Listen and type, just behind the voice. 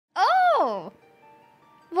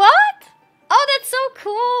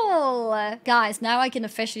cool! Guys, now I can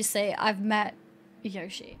officially say I've met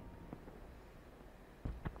Yoshi.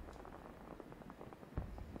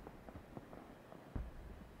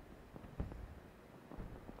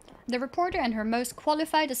 The reporter and her most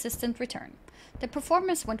qualified assistant return. The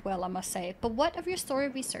performance went well, I must say, but what of your story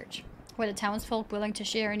research? Were the townsfolk willing to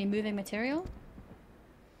share any moving material?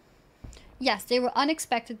 Yes, they were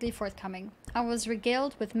unexpectedly forthcoming. I was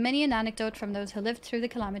regaled with many an anecdote from those who lived through the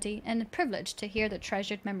calamity, and privileged to hear the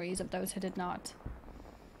treasured memories of those who did not.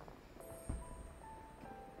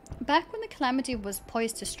 Back when the calamity was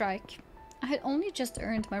poised to strike, I had only just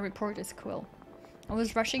earned my reporter's quill. I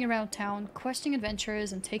was rushing around town, questioning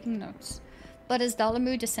adventurers and taking notes. But as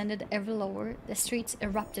Dalamu descended ever lower, the streets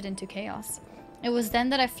erupted into chaos. It was then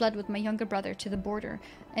that I fled with my younger brother to the border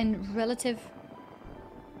in relative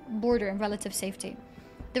safety.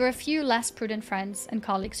 There were a few less prudent friends and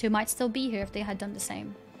colleagues who might still be here if they had done the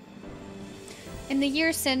same. In the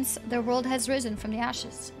years since, the world has risen from the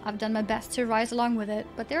ashes. I've done my best to rise along with it,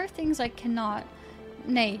 but there are things I cannot,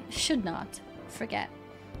 nay, should not, forget.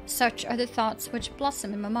 Such are the thoughts which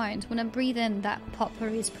blossom in my mind when I breathe in that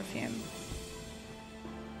potpourri's perfume.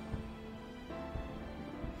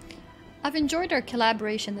 I've enjoyed our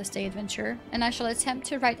collaboration this day, adventurer, and I shall attempt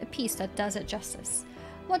to write a piece that does it justice.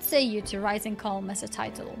 What say you to Rising Calm as a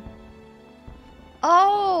title?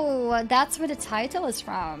 Oh, that's where the title is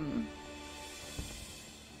from.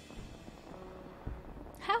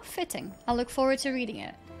 How fitting. I'll look forward to reading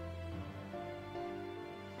it.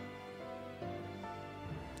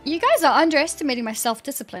 You guys are underestimating my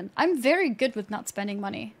self-discipline. I'm very good with not spending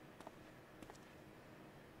money.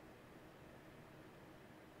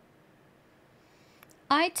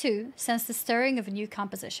 I, too, sense the stirring of a new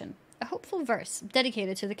composition. A hopeful verse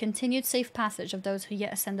dedicated to the continued safe passage of those who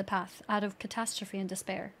yet ascend the path out of catastrophe and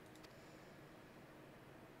despair.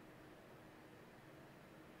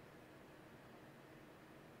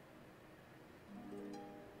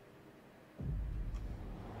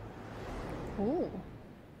 Ooh.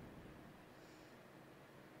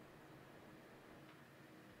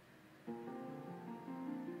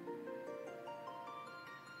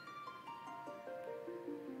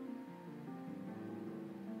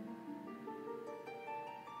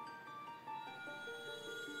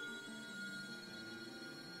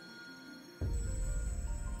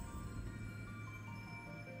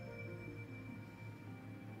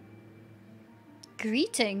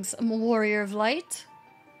 Greetings, warrior of light.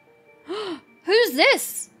 Who's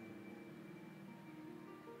this?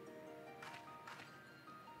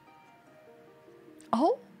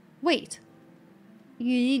 Oh, wait.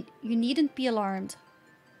 You needn't be alarmed.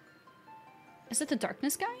 Is it the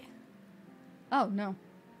darkness guy? Oh, no.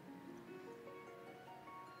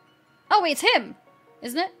 Oh, wait, it's him!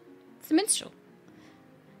 Isn't it? It's the minstrel.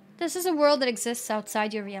 This is a world that exists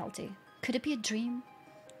outside your reality. Could it be a dream?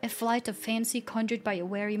 A flight of fancy conjured by a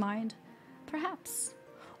wary mind? Perhaps.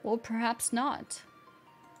 Or perhaps not.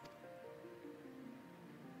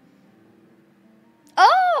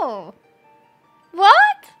 Oh! What?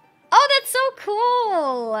 Oh, that's so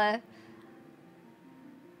cool!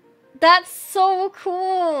 That's so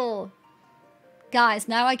cool! Guys,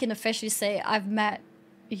 now I can officially say I've met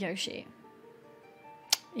Yoshi.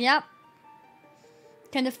 Yep.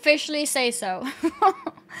 Can officially say so.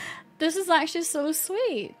 This is actually so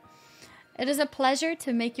sweet. It is a pleasure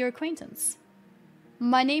to make your acquaintance.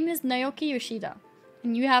 My name is Naoki Yoshida,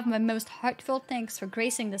 and you have my most heartfelt thanks for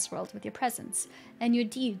gracing this world with your presence and your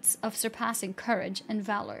deeds of surpassing courage and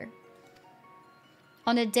valor.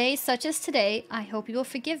 On a day such as today, I hope you will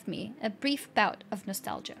forgive me a brief bout of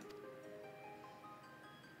nostalgia.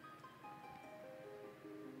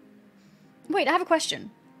 Wait, I have a question.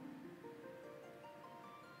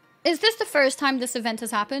 Is this the first time this event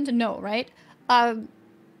has happened? No, right?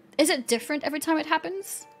 Is it different every time it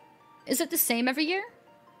happens? Is it the same every year?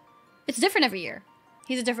 It's different every year.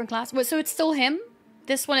 He's a different class. So it's still him?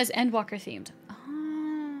 This one is Endwalker themed.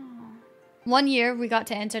 Oh. One year we got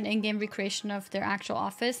to enter an in-game recreation of their actual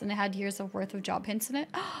office and they had years of worth of job hints in it.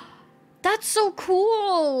 That's so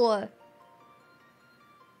cool!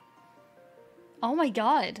 Oh my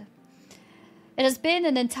god. It has been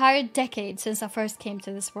an entire decade since I first came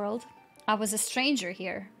to this world. I was a stranger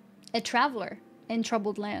here, a traveler in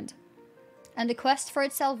troubled land, and the quest for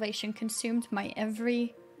its salvation consumed my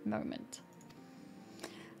every moment.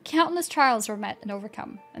 Countless trials were met and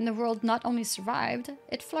overcome, and the world not only survived,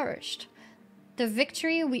 it flourished. The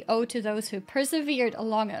victory we owe to those who persevered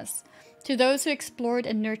along us, to those who explored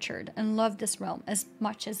and nurtured and loved this realm as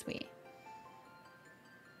much as we.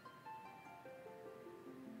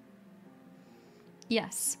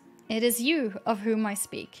 Yes, it is you of whom I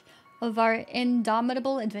speak. of our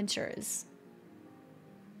indomitable adventurers.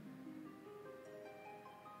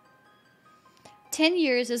 10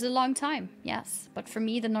 years is a long time, yes, but for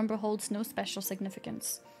me the number holds no special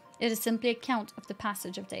significance. It is simply a count of the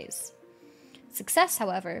passage of days. Success,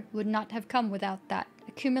 however, would not have come without that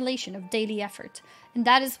accumulation of daily effort, and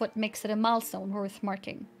that is what makes it a milestone worth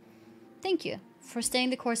marking. Thank you for staying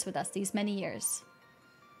the course with us these many years.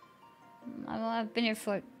 Well, I've been here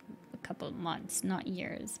for a couple of months, not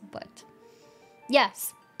years, but...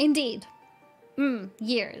 Yes, indeed.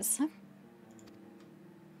 Years.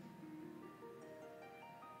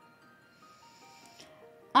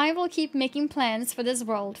 I will keep making plans for this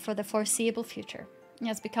world for the foreseeable future. It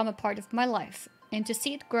has become a part of my life, and to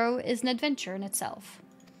see it grow is an adventure in itself.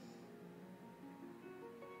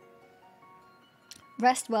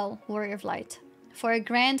 Rest well, Warrior of Light, for a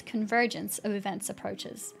grand convergence of events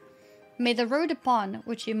approaches. May the road upon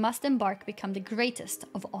which you must embark become the greatest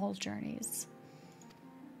of all journeys.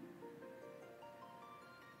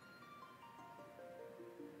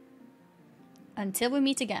 Until we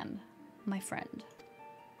meet again, my friend.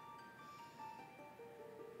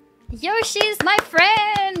 Yoshi's my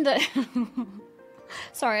friend!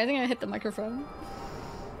 Sorry, I think I hit the microphone.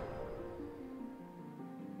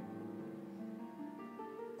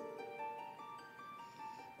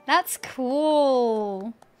 That's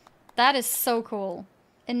cool. That is so cool.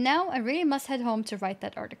 And now I really must head home to write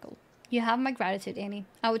that article. You have my gratitude, Annie.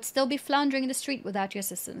 I would still be floundering in the street without your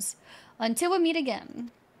assistance. Until we meet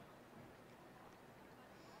again.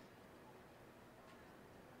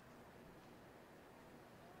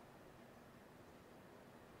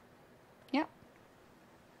 Yep.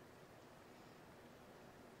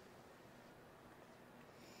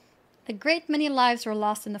 A great many lives were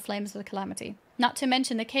lost in the flames of the calamity, not to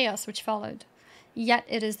mention the chaos which followed. Yet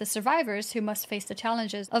it is the survivors who must face the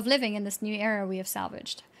challenges of living in this new era we have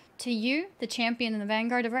salvaged. To you, the champion and the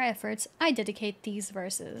vanguard of our efforts, I dedicate these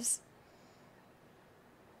verses.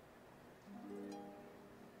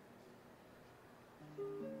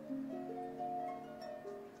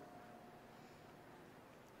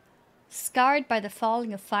 Scarred by the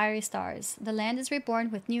falling of fiery stars, the land is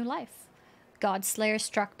reborn with new life. God-slayer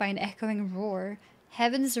struck by an echoing roar,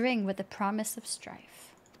 heavens ring with the promise of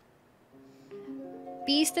strife.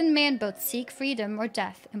 Beast and man both seek freedom or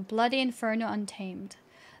death in bloody inferno untamed.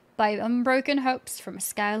 By unbroken hopes from a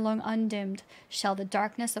sky long undimmed, shall the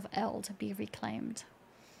darkness of Eld be reclaimed.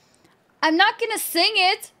 I'm not gonna sing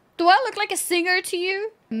it! Do I look like a singer to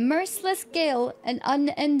you? Merciless gale, an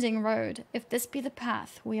unending road, if this be the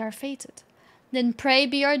path, we are fated. Then pray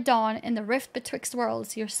be our dawn in the rift betwixt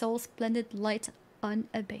worlds, your soul's splendid light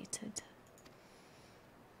unabated.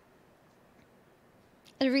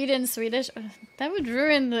 I read it in Swedish. That would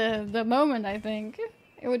ruin the moment, I think.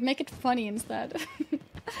 It would make it funny instead.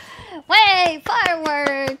 Way!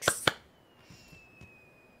 Fireworks!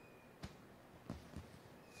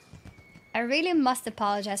 I really must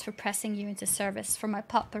apologize for pressing you into service for my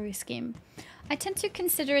potpourri scheme. I tend to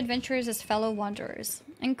consider adventurers as fellow wanderers,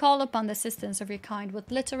 and call upon the assistance of your kind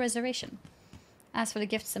with little reservation. As for the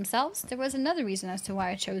gifts themselves, there was another reason as to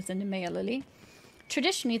why I chose the Nemea Lily.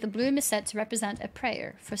 Traditionally, the bloom is said to represent a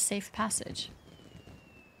prayer for safe passage.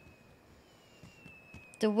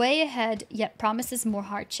 The way ahead yet promises more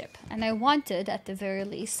hardship, and I wanted, at the very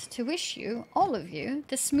least, to wish you, all of you,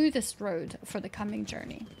 the smoothest road for the coming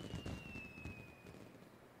journey.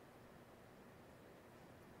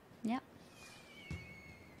 Yeah.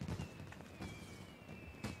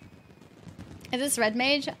 Is this Red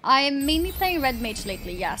Mage? I am mainly playing Red Mage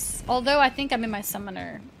lately, yes. Although I think I'm in my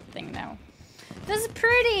summoner thing now. This is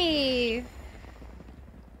pretty!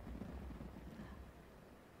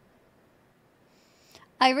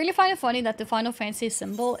 I really find it funny that the Final Fantasy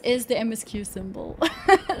symbol is the MSQ symbol.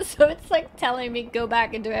 So it's like telling me go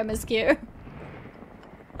back and do MSQ.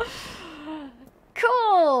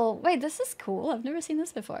 Cool! Wait, this is cool. I've never seen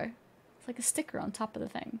this before. It's like a sticker on top of the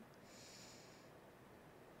thing.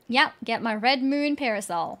 Yep, get my Red Moon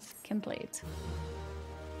Parasol. Complete.